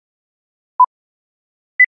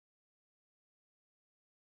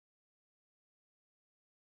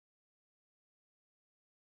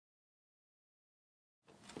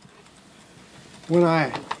When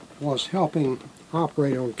I was helping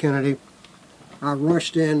operate on Kennedy, I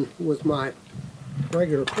rushed in with my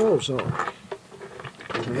regular clothes on.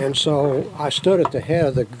 And so I stood at the head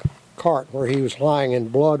of the cart where he was lying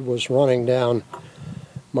and blood was running down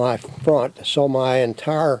my front, so my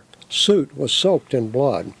entire suit was soaked in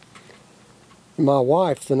blood. My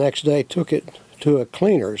wife the next day took it to a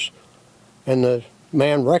cleaner's, and the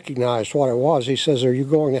man recognized what it was. He says, "Are you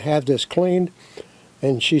going to have this cleaned?"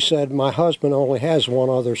 And she said, "My husband only has one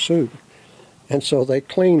other suit." And so they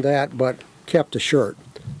cleaned that, but kept the shirt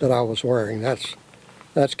that I was wearing.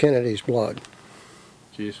 That's Kennedy's blood.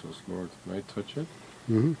 Jesus Lord, may I touch it?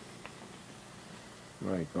 Mm-hmm.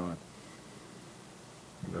 My God.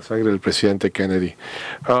 La sangre del Presidente Kennedy.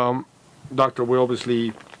 Doctor, we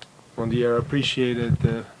obviously on the air appreciated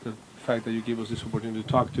the fact that you gave us this opportunity to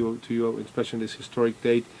talk to you, especially in this historic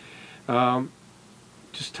date.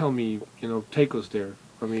 Just tell me, take us there.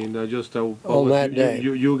 I mean, on that day,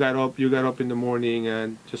 you got up in the morning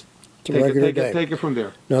and just take it from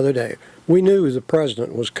there. Another day. We knew the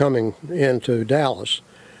president was coming into Dallas,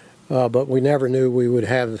 but we never knew we would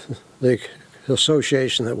have the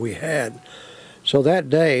association that we had. So that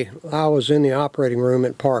day, I was in the operating room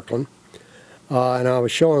at Parkland, and I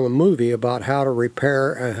was showing a movie about how to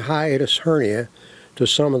repair a hiatus hernia to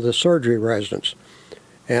some of the surgery residents.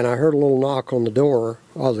 And I heard a little knock on the door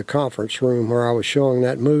of the conference room where I was showing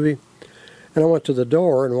that movie. And I went to the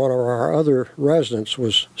door, and one of our other residents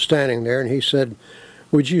was standing there, and he said,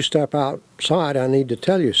 "Would you step outside? I need to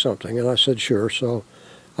tell you something." And I said, "Sure." So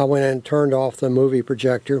I went in, turned off the movie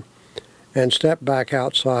projector, and stepped back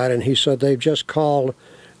outside, and he said, "They've just called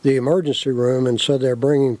the emergency room and said they're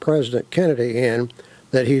bringing President Kennedy in,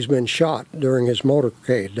 that he's been shot during his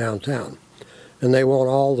motorcade downtown. And they want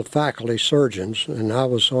all the faculty surgeons," and I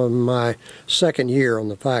was on my second year on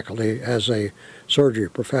the faculty as a surgery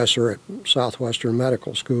professor at Southwestern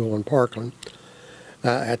Medical School in Parkland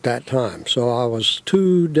at that time. So I was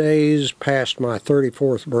 2 days past my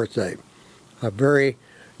 34th birthday. Very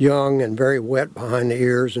young and very wet behind the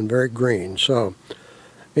ears and very green. So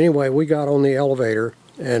anyway, we got on the elevator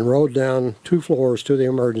and rode down 2 floors to the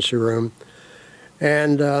emergency room.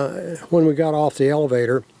 And when we got off the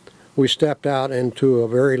elevator, we stepped out into a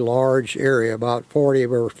very large area, about 40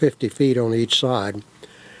 or 50 feet on each side,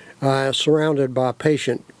 surrounded by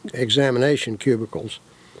patient examination cubicles.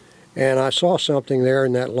 And I saw something there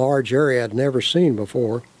in that large area I'd never seen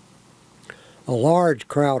before. A large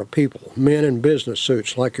crowd of people, men in business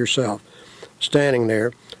suits like yourself, standing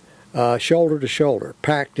there, shoulder to shoulder,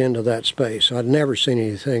 packed into that space. I'd never seen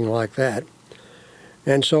anything like that.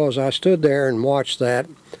 And so as I stood there and watched that,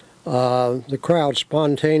 the crowd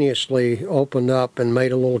spontaneously opened up and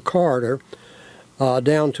made a little corridor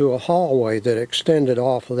down to a hallway that extended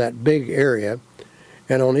off of that big area.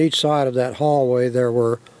 And on each side of that hallway there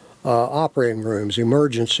were operating rooms,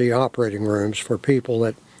 emergency operating rooms for people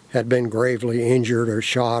that had been gravely injured or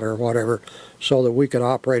shot or whatever, so that we could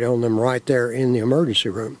operate on them right there in the emergency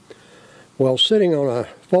room. Well, sitting on a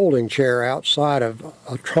folding chair outside of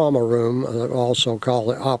a trauma room, also called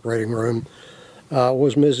the operating room,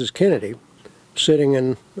 was Mrs. Kennedy, sitting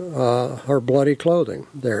in her bloody clothing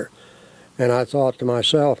there. And I thought to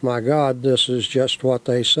myself, my God, this is just what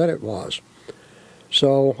they said it was.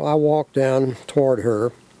 So I walked down toward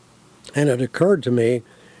her, and it occurred to me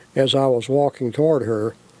as I was walking toward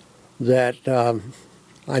her that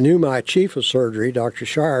I knew my chief of surgery, Dr.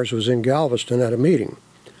 Shires, was in Galveston at a meeting.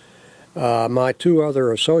 My 2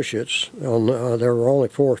 other associates, there were only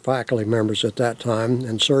 4 faculty members at that time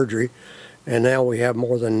in surgery, and now we have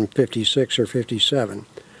more than 56 or 57,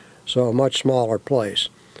 so a much smaller place.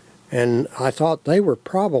 And I thought they were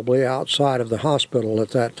probably outside of the hospital at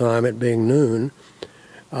that time, it being noon.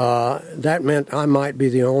 That meant I might be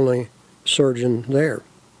the only surgeon there.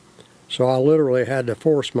 So I literally had to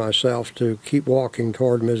force myself to keep walking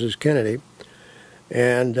toward Mrs. Kennedy.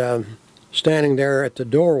 And standing there at the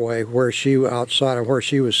doorway outside of where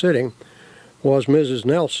she was sitting was Mrs.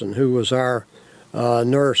 Nelson, who was our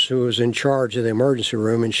nurse who was in charge of the emergency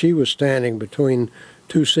room, and she was standing between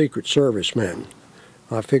 2 Secret Service men.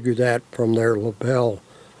 I figured that from their lapel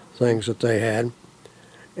things that they had.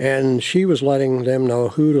 And she was letting them know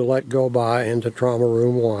who to let go by into Trauma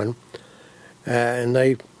Room 1. And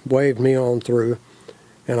they waved me on through,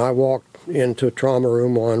 and I walked into Trauma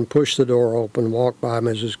Room 1, pushed the door open, walked by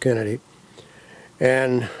Mrs. Kennedy.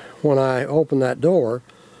 And when I opened that door,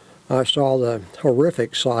 I saw the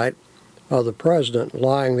horrific sight of the president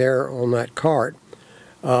lying there on that cart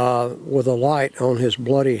with a light on his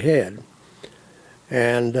bloody head.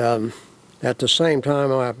 And at the same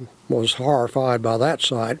time I was horrified by that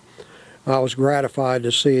sight, I was gratified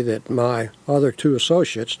to see that my other two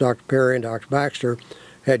associates, Dr. Perry and Dr. Baxter,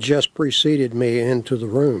 had just preceded me into the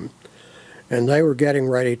room. And they were getting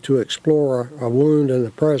ready to explore a wound in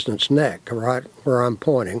the president's neck, right where I'm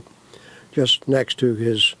pointing, just next to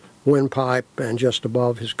his windpipe and just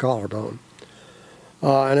above his collarbone.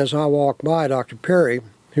 And as I walked by Dr. Perry,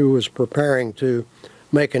 who was preparing to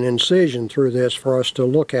make an incision through this for us to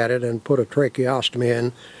look at it and put a tracheostomy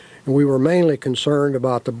in, and we were mainly concerned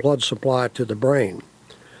about the blood supply to the brain.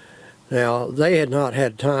 Now, they had not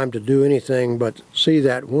had time to do anything but see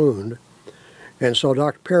that wound, and so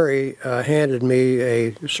Dr. Perry handed me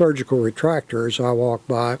a surgical retractor as I walked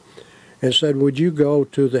by and said, "Would you go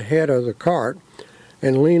to the head of the cart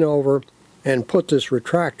and lean over and put this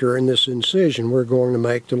retractor in this incision we're going to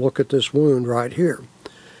make to look at this wound right here?"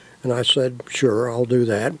 And I said, "Sure, I'll do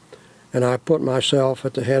that." And I put myself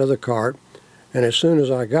at the head of the cart, and as soon as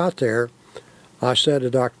I got there, I said to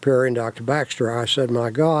Dr. Perry and Dr. Baxter, I said, "My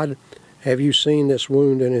God, have you seen this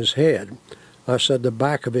wound in his head?" I said, "The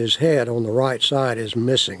back of his head on the right side is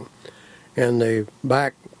missing, and the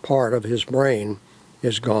back part of his brain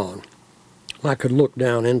is gone." I could look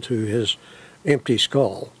down into his empty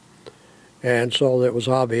skull, and so it was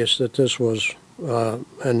obvious that this was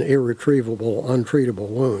an irretrievable, untreatable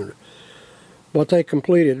wound. But they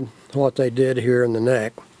completed what they did here in the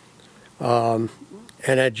neck, and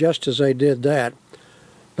just as they did that,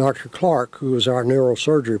 Dr. Clark, who was our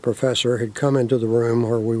neurosurgery professor, had come into the room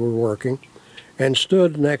where we were working and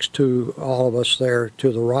stood next to all of us there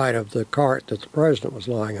to the right of the cart that the president was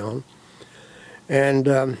lying on,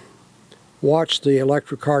 and watched the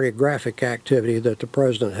electrocardiographic activity that the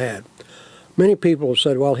president had. Many people have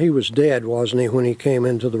said, "Well, he was dead, wasn't he, when he came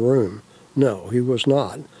into the room?" No, he was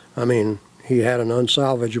not. I mean, he had an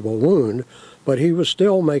unsalvageable wound, but he was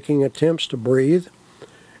still making attempts to breathe,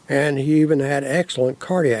 and he even had excellent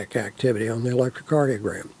cardiac activity on the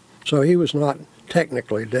electrocardiogram. So he was not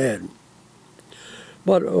technically dead.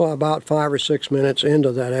 But about 5 or 6 minutes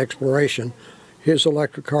into that exploration, his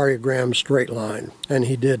electrocardiogram straight-lined, and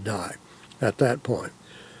he did die at that point.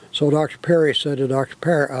 So Dr. Perry said to Dr.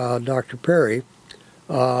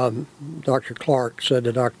 Clark said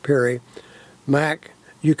to Dr. Perry, "Mac,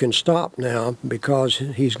 you can stop now because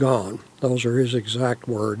he's gone." Those are his exact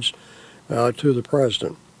words to the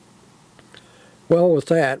president. Well, with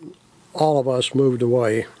that, all of us moved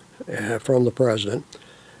away from the president,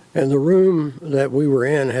 and the room that we were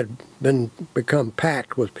in had become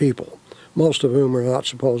packed with people, most of whom were not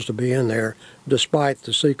supposed to be in there, despite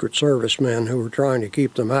the Secret Service men who were trying to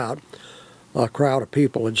keep them out. A crowd of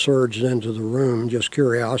people had surged into the room, just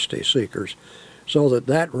curiosity seekers, so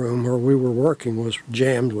that room where we were working was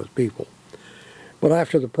jammed with people. But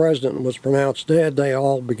after the president was pronounced dead, they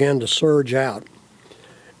all began to surge out.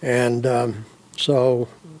 And so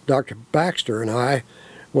Dr. Baxter and I,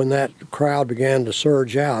 when that crowd began to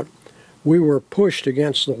surge out, we were pushed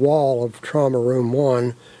against the wall of Trauma Room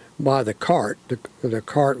 1 by the cart. The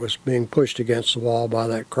cart was being pushed against the wall by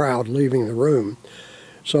that crowd leaving the room.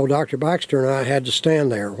 So Dr. Baxter and I had to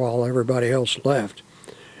stand there while everybody else left.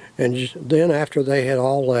 And then after they had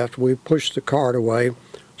all left, we pushed the cart away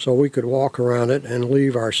so we could walk around it and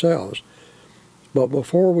leave ourselves. But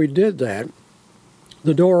before we did that,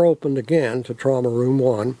 the door opened again to Trauma Room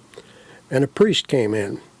 1, and a priest came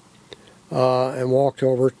in and walked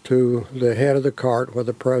over to the head of the cart where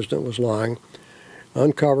the president was lying,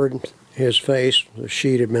 uncovered his face, the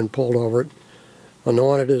sheet had been pulled over it,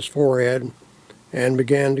 anointed his forehead, and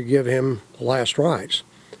began to give him last rites.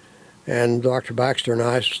 And Dr. Baxter and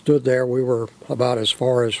I stood there. We were about as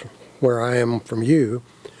far as where I am from you,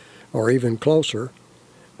 or even closer.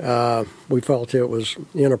 We felt it was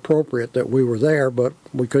inappropriate that we were there, but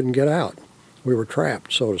we couldn't get out. We were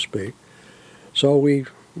trapped, so to speak. So we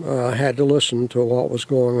had to listen to what was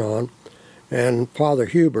going on. And Father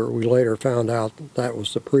Huber, we later found out that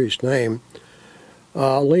was the priest's name,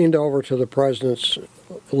 leaned over to the president's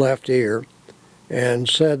left ear and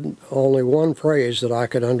said only one phrase that I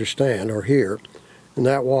could understand or hear, and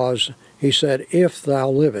that was, he said, "If thou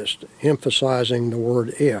livest," emphasizing the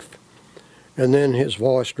word if. And then his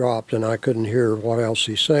voice dropped and I couldn't hear what else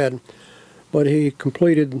he said, but he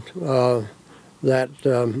completed that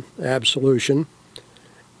absolution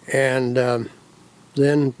and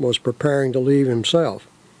then was preparing to leave himself.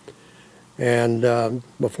 And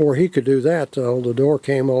before he could do that, though, the door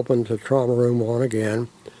came open to Trauma Room 1 again,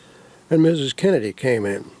 and Mrs. Kennedy came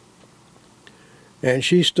in. And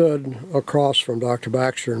she stood across from Dr.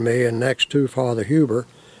 Baxter and me and next to Father Huber,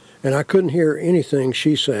 and I couldn't hear anything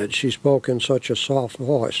she said. She spoke in such a soft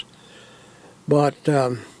voice. But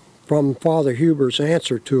from Father Huber's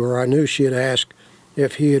answer to her, I knew she had asked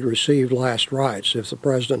if he had received last rites, if the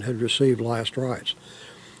president had received last rites.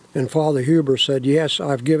 And Father Huber said, yes,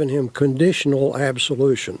 I've given him conditional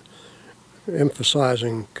absolution,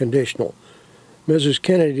 emphasizing conditional. Mrs.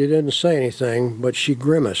 Kennedy didn't say anything, but she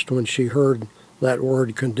grimaced when she heard that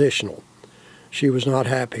word conditional. She was not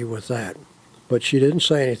happy with that. But she didn't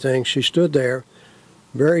say anything. She stood there,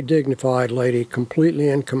 very dignified lady, completely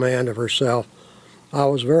in command of herself. I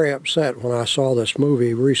was very upset when I saw this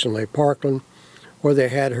movie recently, Parkland, where they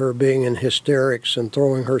had her being in hysterics and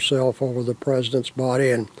throwing herself over the president's body,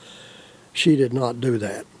 and she did not do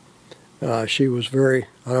that. She was very,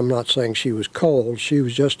 I'm not saying she was cold, she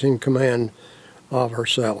was just in command of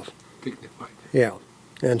herself. Dignified. Yeah.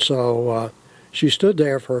 And so she stood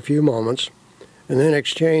there for a few moments and then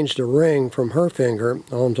exchanged a ring from her finger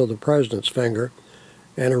onto the president's finger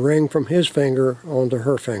and a ring from his finger onto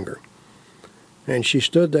her finger. And she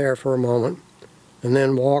stood there for a moment and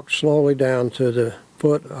then walked slowly down to the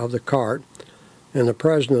foot of the cart, and the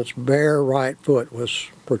president's bare right foot was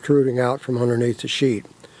protruding out from underneath the sheet.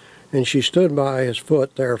 And she stood by his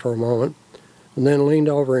foot there for a moment and then leaned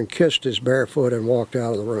over and kissed his bare foot and walked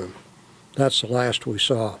out of the room. That's the last we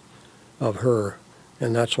saw of her,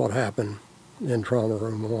 and that's what happened in Trauma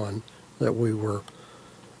Room 1 that we were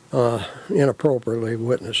inappropriately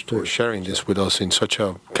witness to. For sharing this with us in such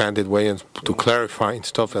a candid way and to clarifying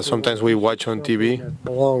stuff that sometimes we watch on TV. It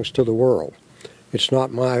belongs to the world. It's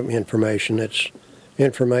not my information, it's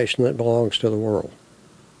information that belongs to the world.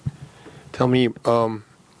 Tell me,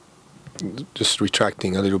 just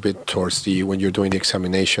retracting a little bit towards the, when you're doing the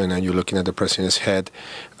examination and you're looking at the president's head,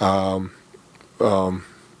 you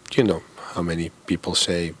know how many people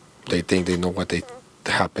say they think they know what they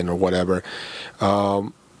happened or whatever.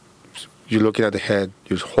 You're looking at the head,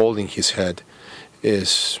 you're holding his head.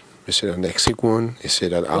 Is it an exit wound? Is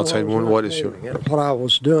it an outside wound? What is your... What I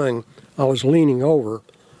was doing, I was leaning over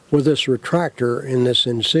with this retractor in this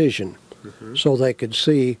incision so they could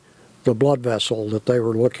see the blood vessel that they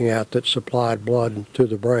were looking at that supplied blood to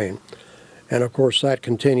the brain. And of course that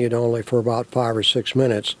continued only for about 5 or 6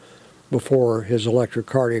 minutes before his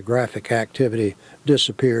electrocardiographic activity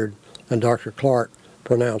disappeared and Dr. Clark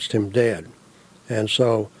pronounced him dead. And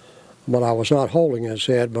so, but I was not holding his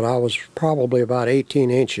head, but I was probably about 18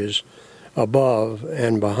 inches above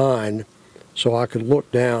and behind, so I could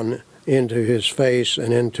look down into his face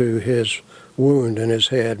and into his wound in his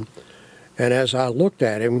head. And as I looked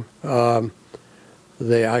at him,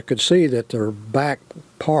 I could see that the back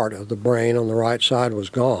part of the brain on the right side was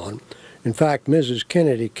gone. In fact, Mrs.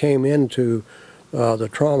 Kennedy came into the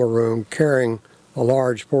trauma room carrying a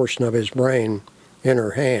large portion of his brain in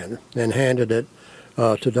her hand and handed it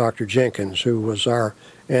to Dr. Jenkins, who was our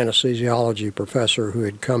anesthesiology professor who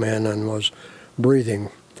had come in and was breathing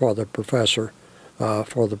for the professor,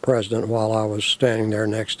 for the president, while I was standing there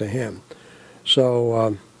next to him.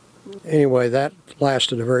 So anyway, that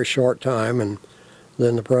lasted a very short time, and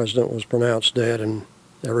then the president was pronounced dead and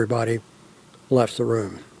everybody left the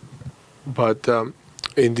room. But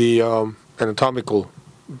in the anatomical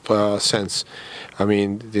sense, I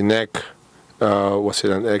mean, the neck, was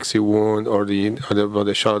it an exit wound or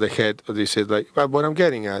the shot of the head? Or is it like, what I'm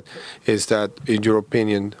getting at is that, in your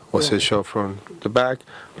opinion, was it shot from the back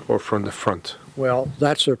or from the front? Well,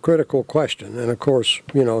 that's a critical question. And of course,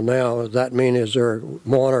 you know, now does that mean is there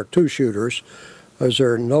one or two shooters? Is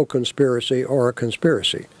there no conspiracy or a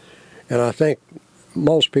conspiracy? And I think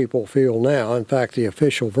most people feel now, in fact, the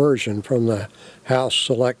official version from the House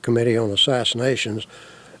Select Committee on Assassinations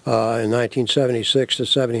in 1976 to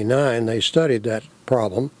 79, they studied that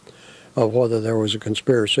problem of whether there was a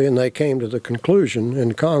conspiracy, and they came to the conclusion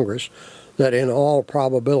in Congress that in all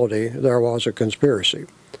probability there was a conspiracy.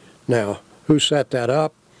 Now, who set that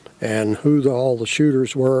up and who all the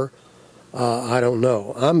shooters were, I don't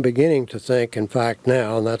know. I'm beginning to think, in fact,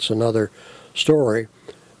 now, and that's another story,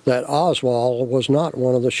 that Oswald was not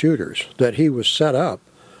one of the shooters, that he was set up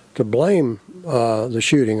to blame the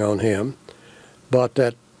shooting on him, but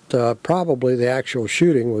that probably the actual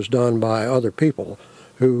shooting was done by other people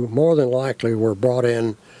who more than likely were brought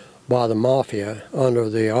in by the mafia under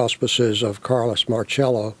the auspices of Carlos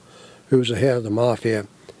Marcello, who was the head of the mafia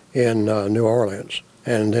in New Orleans,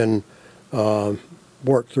 and then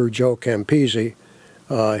worked through Joe Campisi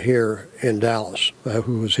here in Dallas,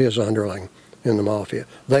 who was his underling in the mafia.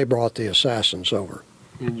 They brought the assassins over.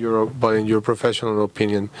 But in your professional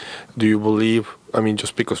opinion, do you believe, I mean,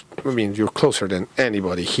 just because, I mean, you're closer than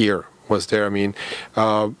anybody here was there, I mean,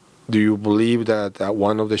 do you believe that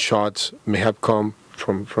one of the shots may have come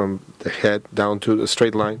from the head down to the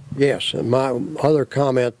straight line? Yes, and my other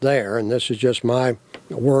comment there, and this is just my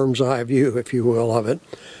worm's eye view, if you will, of it,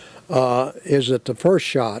 is that the first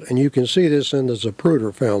shot, and you can see this in the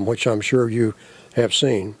Zapruder film, which I'm sure you have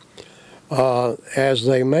seen, as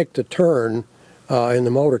they make the turn in the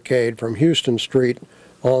motorcade from Houston Street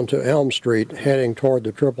onto Elm Street heading toward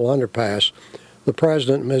the Triple Underpass, the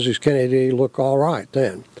President and Mrs. Kennedy look all right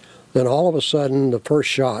then. Then all of a sudden the first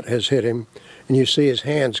shot has hit him and you see his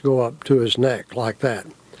hands go up to his neck like that.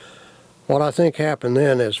 What I think happened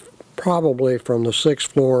then is probably from the 6th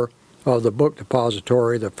floor of the book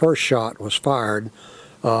depository, the first shot was fired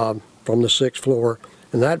from the 6th floor,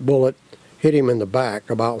 and that bullet hit him in the back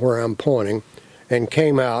about where I'm pointing and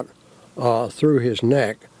came out through his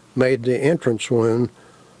neck, made the entrance wound,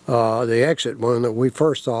 the exit wound that we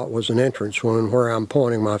first thought was an entrance wound where I'm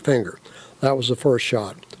pointing my finger. That was the first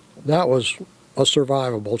shot. That was a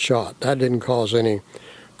survivable shot. That didn't cause any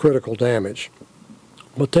critical damage.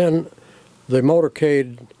 But then the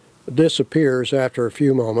motorcade disappears after a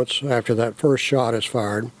few moments after that first shot is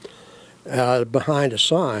fired behind a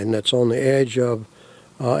sign that's on the edge of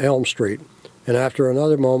Elm Street. And after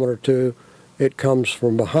another moment or two, it comes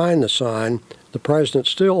from behind the sign. The President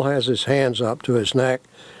still has his hands up to his neck,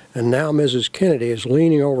 and now Mrs. Kennedy is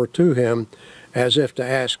leaning over to him as if to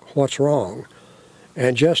ask, "What's wrong?"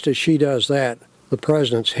 And just as she does that, the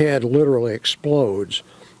President's head literally explodes,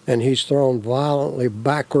 and he's thrown violently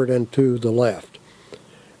backward and to the left.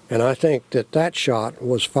 And I think that that shot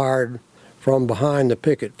was fired from behind the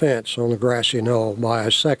picket fence on the grassy knoll by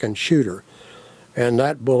a second shooter. And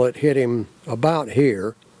that bullet hit him about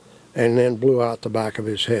here and then blew out the back of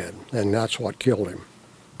his head. And that's what killed him.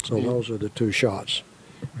 So those are the two shots.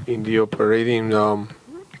 In the operating,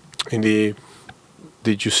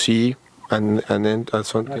 did you see and then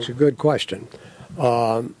something? That's a good question.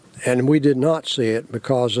 And we did not see it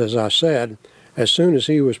because, as I said, as soon as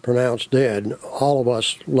he was pronounced dead, all of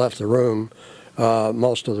us left the room,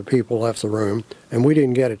 most of the people left the room, and we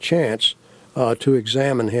didn't get a chance to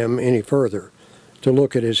examine him any further, to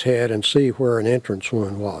look at his head and see where an entrance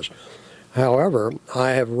wound was. However,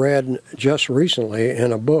 I have read just recently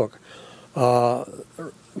in a book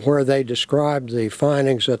where they described the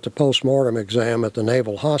findings at the postmortem exam at the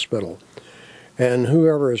Naval Hospital. And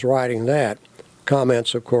whoever is writing that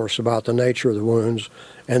comments, of course, about the nature of the wounds,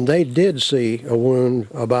 and they did see a wound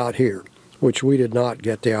about here, which we did not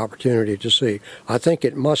get the opportunity to see. I think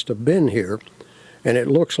it must have been here, and it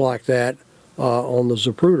looks like that on the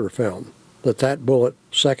Zapruder film, that bullet,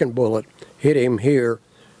 second bullet, hit him here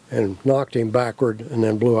and knocked him backward and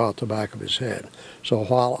then blew out the back of his head. So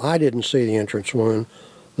while I didn't see the entrance wound,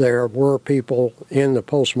 there were people in the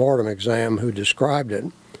postmortem exam who described it,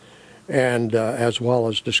 and as well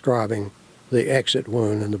as describing the exit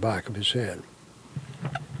wound in the back of his head.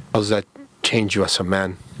 How does that change you as a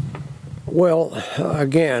man? Well,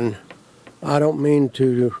 again, I don't mean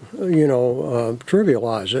to,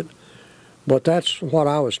 trivialize it, but that's what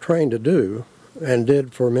I was trained to do and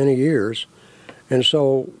did for many years. And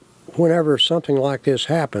so whenever something like this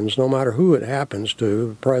happens, no matter who it happens to,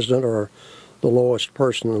 the president or the lowest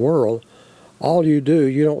person in the world, all you do,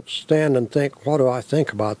 you don't stand and think, what do I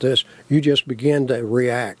think about this? You just begin to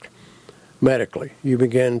react medically. You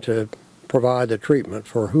begin to provide the treatment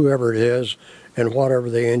for whoever it is and whatever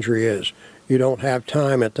the injury is. You don't have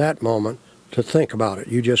time at that moment to think about it.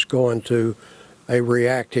 You just go into a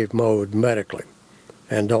reactive mode medically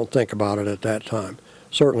and don't think about it at that time.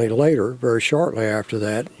 Certainly later, very shortly after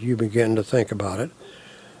that, you begin to think about it.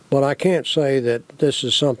 But I can't say that this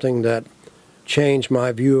is something that changed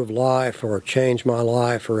my view of life or changed my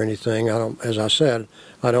life or anything. As I said,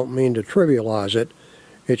 I don't mean to trivialize it.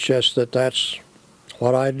 It's just that that's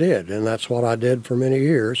what I did, and that's what I did for many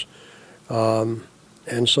years.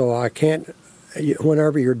 And so I can't,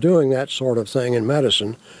 whenever you're doing that sort of thing in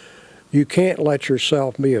medicine, you can't let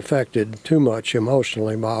yourself be affected too much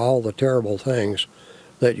emotionally by all the terrible things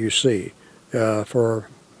that you see for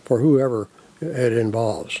whoever it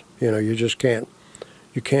involves. You just can't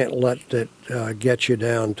let it get you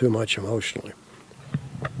down too much emotionally.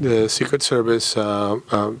 The Secret Service, and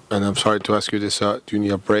I'm sorry to ask you this, do you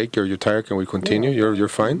need a break? Are you tired? Can we continue? Yeah. You're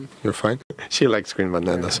fine? You're fine? She likes green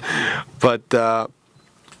bananas. But a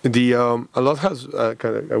lot has,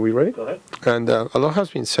 are we ready? Go ahead. And a lot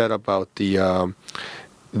has been said about the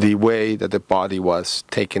way that the body was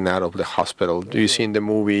taken out of the hospital. Do you see in the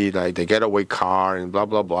movie, like, the getaway car and blah,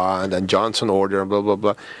 blah, blah, and then Johnson order and blah, blah,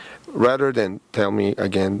 blah. Rather than tell me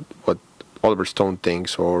again what Oliver Stone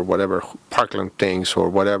thinks or whatever Parkland thinks or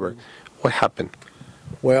whatever, what happened?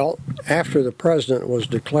 Well, after the president was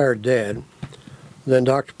declared dead, then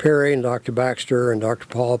Dr. Perry and Dr. Baxter and Dr.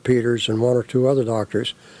 Paul Peters and one or two other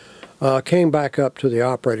doctors came back up to the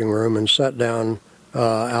operating room and sat down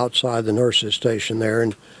outside the nurses' station there,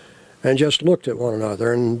 and and just looked at one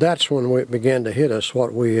another. And that's when it began to hit us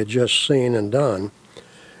what we had just seen and done.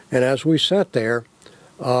 And as we sat there,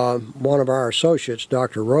 one of our associates,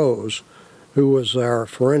 Dr. Rose, who was our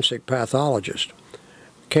forensic pathologist,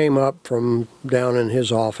 came up from down in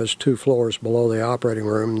his office 2 floors below the operating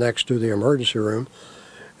room next to the emergency room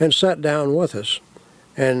and sat down with us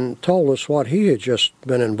and told us what he had just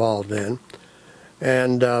been involved in.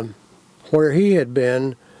 And where he had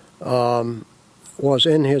been was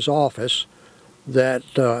in his office that,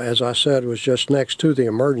 as I said, was just next to the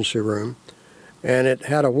emergency room, and it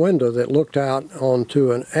had a window that looked out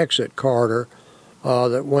onto an exit corridor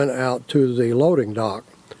that went out to the loading dock.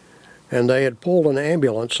 And they had pulled an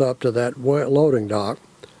ambulance up to that loading dock,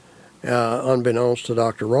 unbeknownst to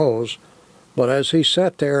Dr. Rose. But as he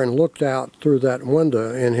sat there and looked out through that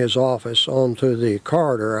window in his office onto the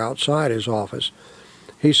corridor outside his office,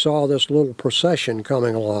 he saw this little procession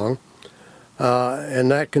coming along,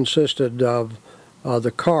 and that consisted of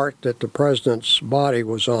the cart that the president's body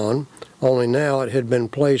was on, only now it had been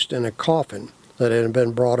placed in a coffin that had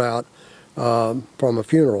been brought out from a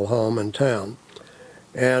funeral home in town.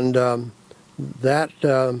 And that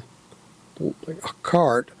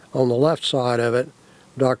cart, on the left side of it,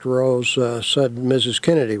 Dr. Rose said Mrs.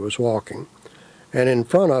 Kennedy was walking. And in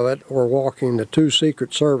front of it were walking the 2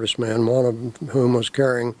 Secret Service men, one of whom was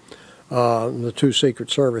carrying the 2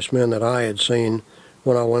 Secret Service men that I had seen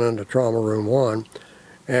when I went into Trauma Room 1.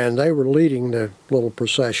 And they were leading the little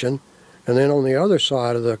procession. And then on the other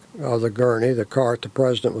side of the gurney, the cart the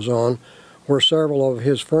president was on, were several of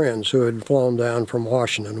his friends who had flown down from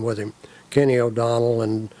Washington with him, Kenny O'Donnell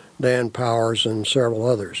and Dan Powers and several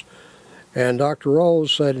others. And Dr.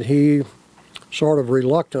 Rose said he sort of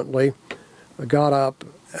reluctantly got up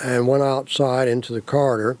and went outside into the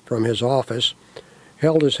corridor from his office,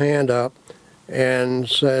 held his hand up, and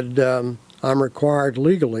said, I'm required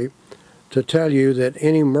legally to tell you that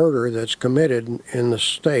any murder that's committed in the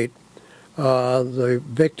state, the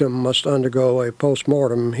victim must undergo a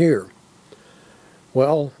postmortem here.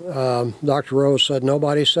 Well, Dr. Rose said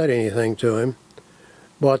nobody said anything to him,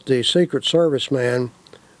 but the Secret Service man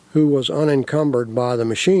who was unencumbered by the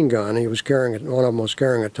machine gun, he was carrying, one of them was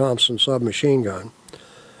carrying a Thompson submachine gun.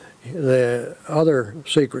 The other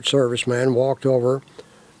Secret Service man walked over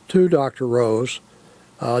to Dr. Rose,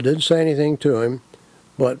 didn't say anything to him,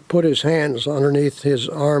 but put his hands underneath his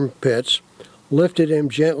armpits, lifted him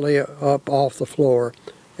gently up off the floor,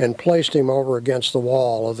 and placed him over against the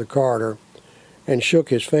wall of the corridor, and shook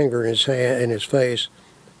his finger in his face,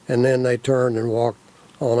 and then they turned and walked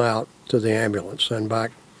on out to the ambulance and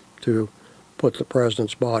back to put the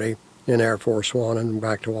president's body in Air Force One and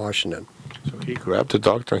back to Washington. So he grabbed the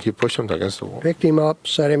doctor and he pushed him against the wall. Picked him up,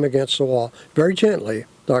 set him against the wall. Very gently,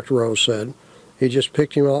 Dr. Rose said. He just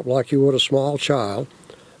picked him up like you would a small child.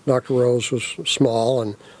 Dr. Rose was small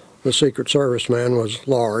and the Secret Service man was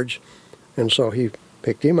large, and so he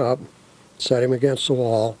picked him up, set him against the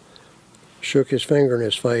wall, shook his finger in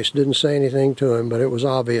his face, didn't say anything to him, but it was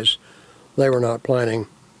obvious they were not planning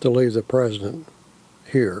to leave the president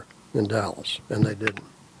here in Dallas, and they didn't.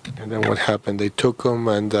 And then what happened? They took him,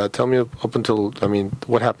 and tell me up until, I mean,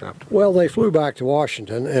 what happened after? Well, they flew back to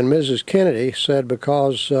Washington, and Mrs. Kennedy said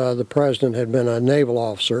because the president had been a naval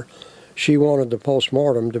officer, she wanted the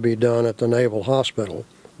postmortem to be done at the Naval Hospital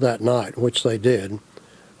that night, which they did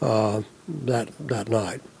that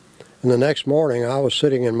night. And the next morning, I was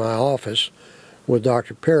sitting in my office with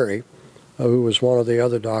Dr. Perry, who was one of the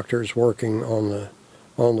other doctors working on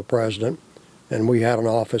the president, and we had an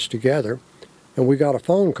office together. And we got a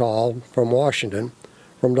phone call from Washington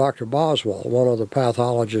from Dr. Oswald, one of the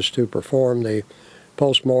pathologists who performed the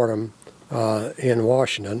postmortem in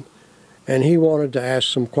Washington, and he wanted to ask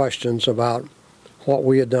some questions about what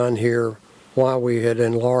we had done here, why we had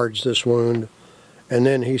enlarged this wound. And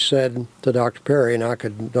then he said to Dr. Perry, and I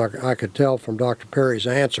could tell from Dr. Perry's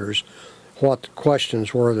answers what the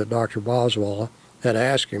questions were that Dr. Oswald had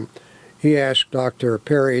asked him. He asked Dr.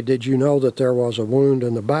 Perry, did you know that there was a wound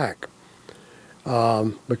in the back?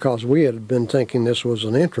 Because we had been thinking this was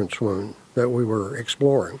an entrance wound that we were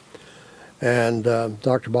exploring. And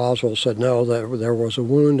Dr. Oswald said no, that there was a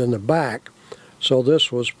wound in the back, so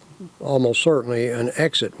this was almost certainly an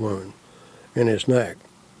exit wound in his neck.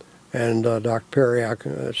 And Dr.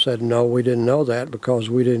 Perry said no, we didn't know that because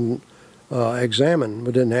we didn't examine,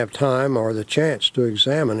 we didn't have time or the chance to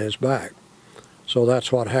examine his back. So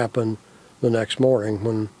that's what happened the next morning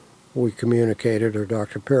when we communicated, or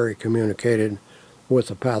Dr. Perry communicated with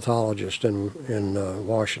a pathologist in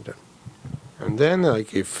Washington. And then,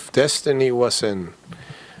 like, if destiny wasn't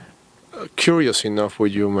curious enough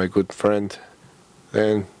with you, my good friend,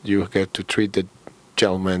 then you get to treat the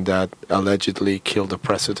gentleman that allegedly killed the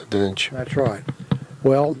president, didn't you? That's right.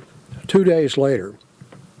 Well, 2 days later,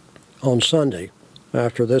 on Sunday,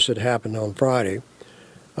 after this had happened on Friday,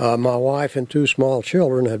 my wife and 2 small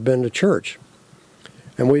children had been to church.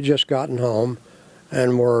 And we'd just gotten home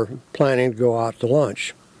and were planning to go out to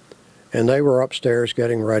lunch. And they were upstairs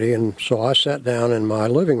getting ready, and so I sat down in my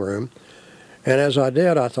living room. And as I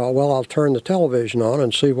did, I thought, well, I'll turn the television on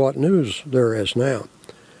and see what news there is now.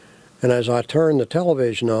 And as I turned the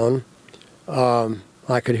television on,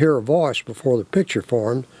 I could hear a voice before the picture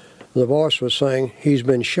formed. The voice was saying, "He's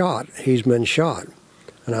been shot, he's been shot."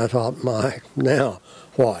 And I thought, now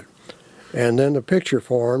what? And then the picture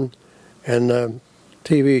formed, and the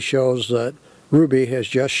TV shows that Ruby has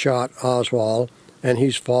just shot Oswald, and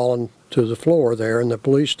he's fallen to the floor there in the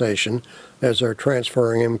police station as they're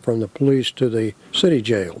transferring him from the police to the city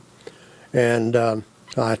jail. And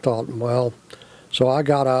I thought, well, so I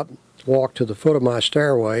got up, walked to the foot of my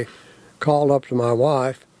stairway, called up to my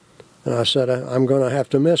wife, and I said, I'm going to have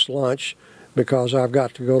to miss lunch because I've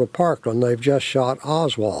got to go to Parkland. They've just shot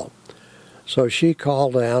Oswald. So she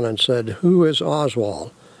called down and said, "Who is Oswald?"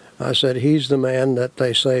 I said, "He's the man that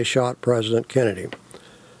they say shot President Kennedy."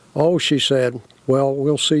 "Oh," she said, "well,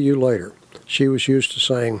 we'll see you later." She was used to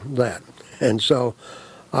saying that. And so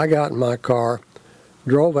I got in my car,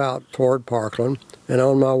 drove out toward Parkland, and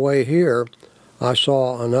on my way here, I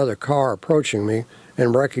saw another car approaching me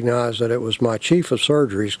and recognized that it was my chief of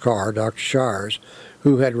surgery's car, Dr. Shires,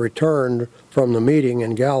 who had returned from the meeting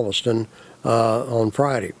in Galveston on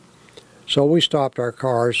Friday. So we stopped our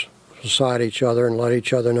cars beside each other and let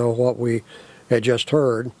each other know what we had just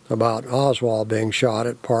heard about Oswald being shot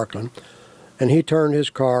at Parkland. And he turned his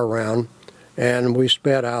car around, and we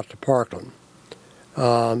sped out to Parkland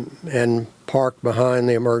and parked behind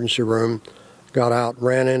the emergency room, got out,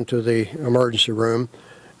 ran into the emergency room,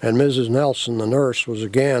 and Mrs. Nelson, the nurse, was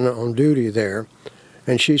again on duty there.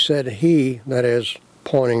 And she said he, that is,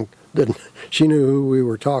 pointing, she knew who we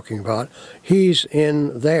were talking about, "He's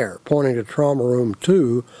in there," pointing to trauma room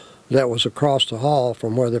 2 that was across the hall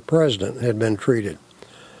from where the president had been treated.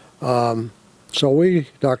 So we,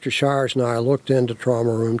 Dr. Shires and I, looked into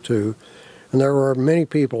trauma room 2, and there were many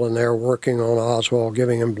people in there working on Oswald,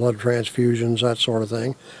 giving him blood transfusions, that sort of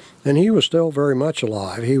thing. And he was still very much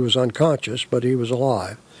alive. He was unconscious, but he was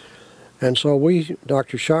alive. And so we,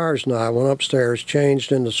 Dr. Shires and I, went upstairs,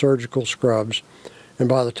 changed into surgical scrubs, and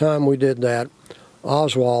by the time we did that,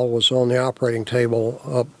 Oswald was on the operating table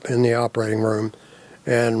up in the operating room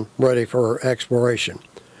and ready for exploration.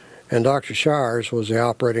 And Dr. Shires was the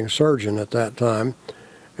operating surgeon at that time,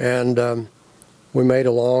 and we made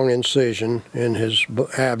a long incision in his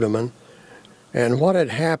abdomen. And what had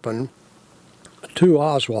happened to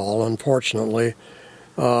Oswald, unfortunately,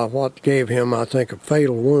 what gave him, I think, a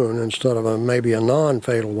fatal wound instead of maybe a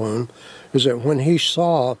non-fatal wound, is that when he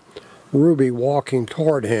saw Ruby walking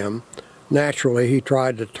toward him, naturally he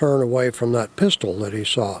tried to turn away from that pistol that he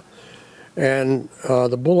saw. And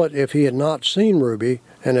the bullet, if he had not seen Ruby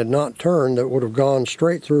and had not turned, that would have gone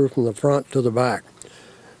straight through from the front to the back.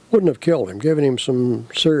 Wouldn't have killed him, given him some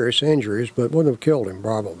serious injuries, but wouldn't have killed him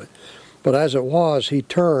probably. But as it was, he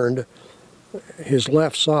turned his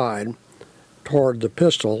left side toward the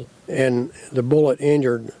pistol, and the bullet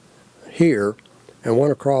injured here and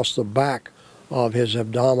went across the back of his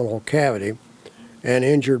abdominal cavity and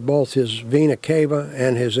injured both his vena cava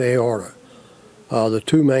and his aorta, the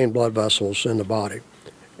 2 main blood vessels in the body.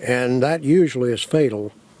 And that usually is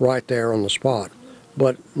fatal right there on the spot,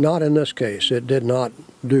 but not in this case. It did not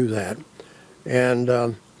do that.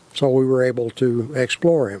 And so we were able to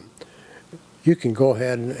explore him. You can go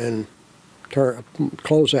ahead and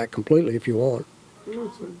close that completely if you want.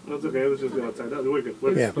 No, that's okay. It was just outside. We're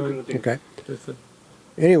good. Yeah, okay.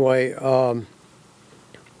 Anyway,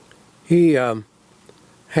 he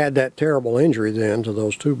had that terrible injury then to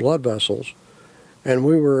those 2 blood vessels, and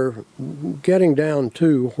we were getting down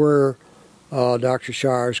to where Dr.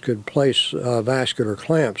 Shires could place vascular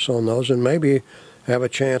clamps on those and maybe have a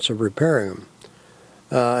chance of repairing them.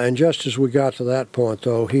 And just as we got to that point,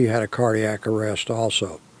 though, he had a cardiac arrest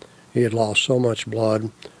also. He had lost so much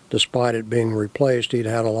blood. Despite it being replaced, he'd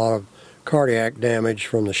had a lot of cardiac damage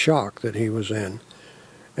from the shock that he was in.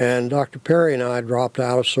 And Dr. Perry and I dropped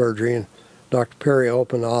out of surgery, and Dr. Perry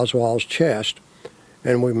opened Oswald's chest,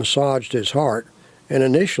 and we massaged his heart. And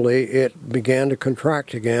initially, it began to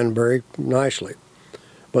contract again very nicely.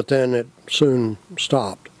 But then it soon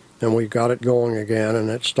stopped, and we got it going again, and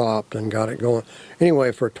it stopped and got it going.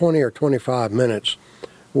 Anyway, for 20 or 25 minutes,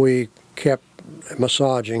 we kept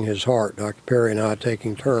massaging his heart, Dr. Perry and I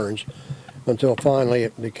taking turns, until finally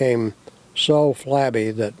it became so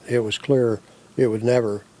flabby that it was clear it would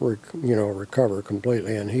never, recover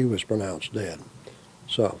completely, and he was pronounced dead.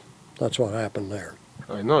 So that's what happened there.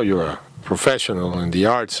 I know you're a professional in the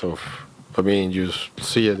arts of, I mean, you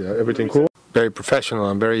see it, everything cool, very professional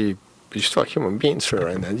and very, you're still a human being, sir,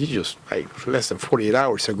 and then you just, like, less than 48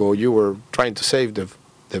 hours ago, you were trying to save the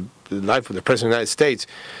life of the President of the United States,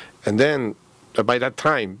 and then by that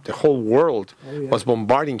time, the whole world was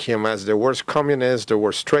bombarding him as the worst communist, the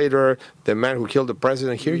worst traitor, the man who killed the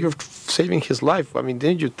president. Here you're saving his life. I mean,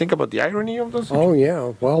 didn't you think about the irony of those? Oh,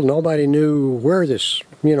 yeah. Well, nobody knew where this,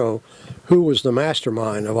 who was the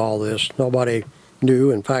mastermind of all this. Nobody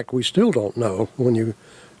knew. In fact, we still don't know when you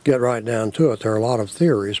get right down to it. There are a lot of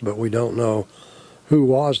theories, but we don't know who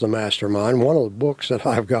was the mastermind. One of the books that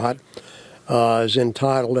I've got is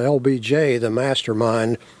entitled LBJ, the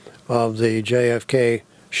Mastermind of the JFK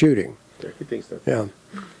shooting. He thinks that. Yeah,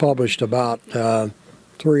 published about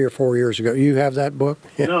 3 or 4 years ago. You have that book?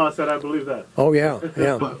 Yeah. No, I said I believe that. Oh yeah,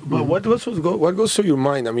 yeah. But what goes through your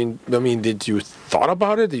mind? I mean, did you thought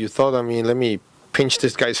about it? Did you thought, I mean, let me pinch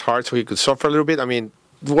this guy's heart so he could suffer a little bit? I mean,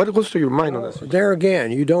 what goes through your mind on this? There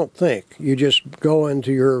again, you don't think. You just go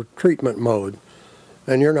into your treatment mode,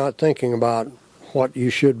 and you're not thinking about what you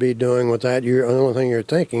should be doing with that. The only thing you're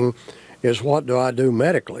thinking is, what do I do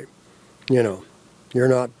medically? You're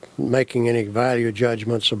not making any value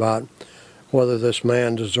judgments about whether this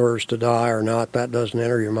man deserves to die or not. That doesn't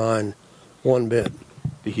enter your mind one bit.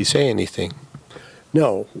 Did he say anything?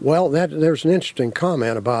 No. Well, there's an interesting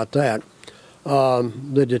comment about that.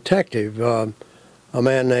 The detective, a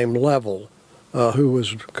man named Level, who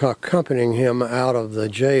was accompanying him out of the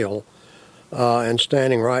jail and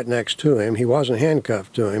standing right next to him. He wasn't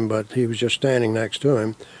handcuffed to him, but he was just standing next to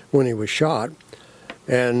him when he was shot.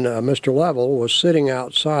 And Mr. Level was sitting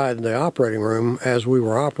outside the operating room as we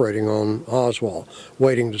were operating on Oswald,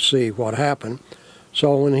 waiting to see what happened.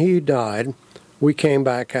 So when he died, we came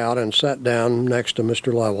back out and sat down next to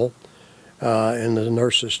Mr. Level in the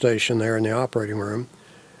nurse's station there in the operating room.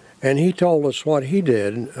 And he told us what he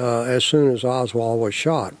did as soon as Oswald was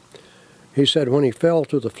shot. He said when he fell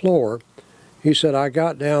to the floor, he said, I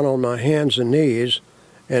got down on my hands and knees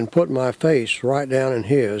and put my face right down in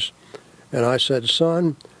his. And I said,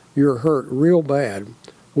 son, you're hurt real bad.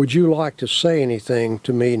 Would you like to say anything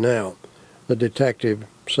to me now? The detective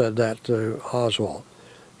said that to Oswald.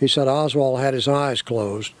 He said Oswald had his eyes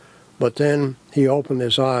closed, but then he opened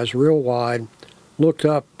his eyes real wide, looked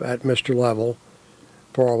up at Mr. Level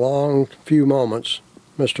for a long few moments,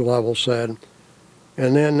 Mr. Level said,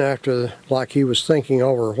 and then after, like he was thinking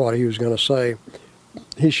over what he was going to say,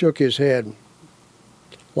 he shook his head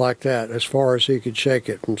like that, as far as he could shake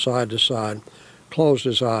it from side to side, closed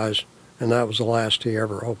his eyes, and that was the last he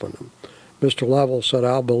ever opened them. Mr. Level said,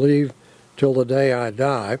 I'll believe till the day I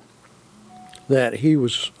die that he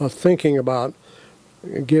was thinking about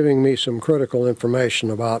giving me some critical information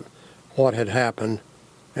about what had happened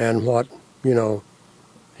and what,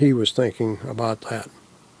 he was thinking about that.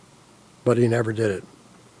 But he never did it.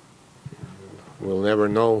 We'll never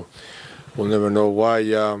know. We'll never know why.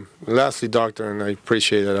 Lastly, doctor, and I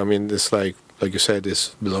appreciate it. I mean, it's like you said,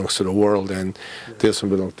 this belongs to the world, and this doesn't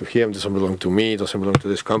belong to him, doesn't belong to me, doesn't belong to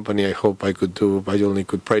this company. I hope I only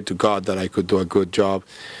could pray to God that I could do a good job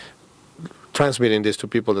transmitting this to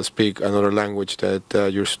people that speak another language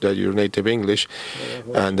that you're native English,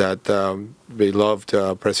 and that they loved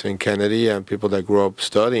President Kennedy, and people that grew up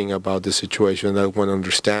studying about the situation that want to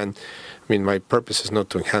understand. I mean, my purpose is not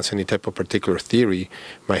to enhance any type of particular theory.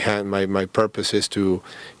 My purpose is to,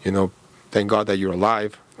 thank God that you're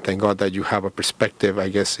alive. Thank God that you have a perspective, I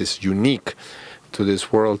guess, is unique to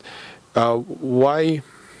this world. Why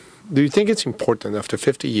do you think it's important after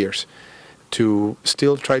 50 years to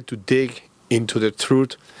still try to dig into the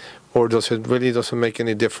truth, or does it really doesn't make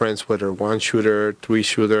any difference whether 1 shooter, 3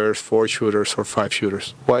 shooters, 4 shooters, or 5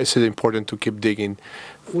 shooters? Why is it important to keep digging?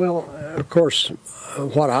 Well, of course,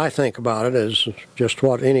 what I think about it is just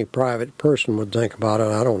what any private person would think about it.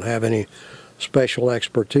 I don't have any special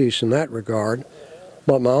expertise in that regard.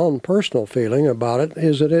 But my own personal feeling about it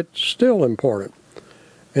is that it's still important.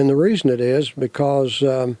 And the reason it is because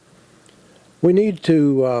we need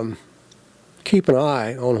to keep an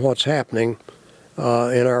eye on what's happening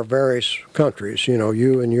in our various countries,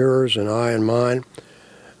 you and yours and I and mine.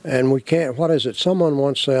 And we can't, what is it, someone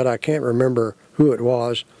once said, I can't remember who it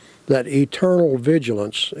was, that eternal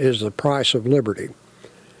vigilance is the price of liberty.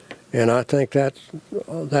 And I think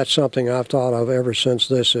that's something I've thought of ever since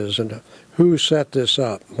this is, and who set this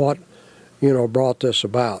up, what, brought this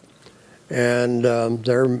about. And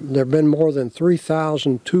there have been more than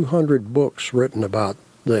 3,200 books written about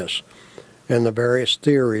this and the various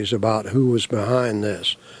theories about who was behind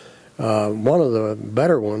this. One of the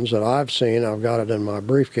better ones that I've seen, I've got it in my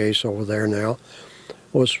briefcase over there now,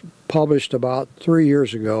 was published about 3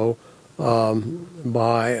 years ago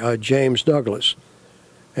by James Douglas.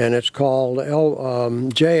 And it's called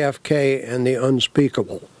JFK and the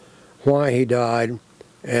Unspeakable, Why He Died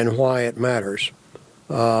and Why It Matters.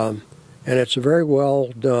 And it's very well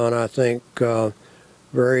done, I think,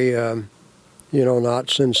 very, not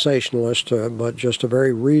sensationalist, but just a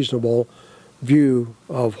very reasonable view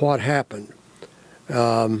of what happened.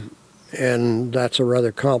 And that's a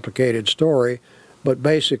rather complicated story, but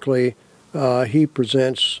basically he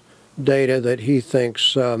presents data that he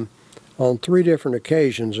thinks on 3 different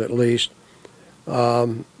occasions at least,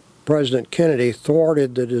 President Kennedy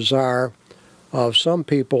thwarted the desire of some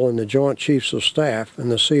people in the Joint Chiefs of Staff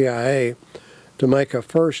and the CIA to make a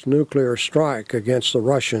first nuclear strike against the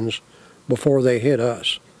Russians before they hit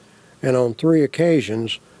us. And on 3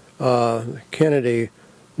 occasions, Kennedy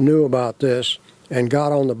knew about this and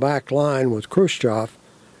got on the back line with Khrushchev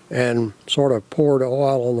and sort of poured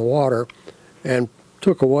oil on the water and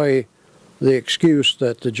took away the excuse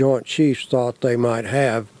that the Joint Chiefs thought they might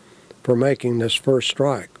have for making this first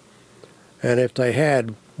strike. And if they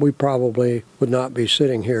had, we probably would not be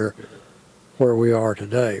sitting here where we are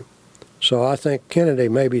today. So I think Kennedy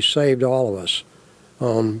maybe saved all of us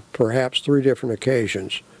on perhaps 3 different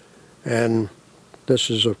occasions. And this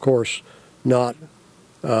is, of course, not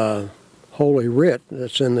Holy Writ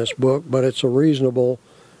that's in this book, but it's a reasonable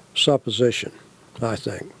supposition, I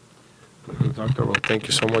think. Doctor, well, thank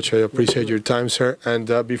you so much. I appreciate your time, sir. And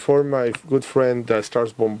before my good friend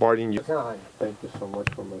starts bombarding you, thank you so much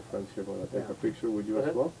for my friends here. Going to take a picture with you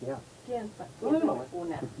as well.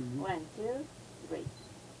 One, two, 3.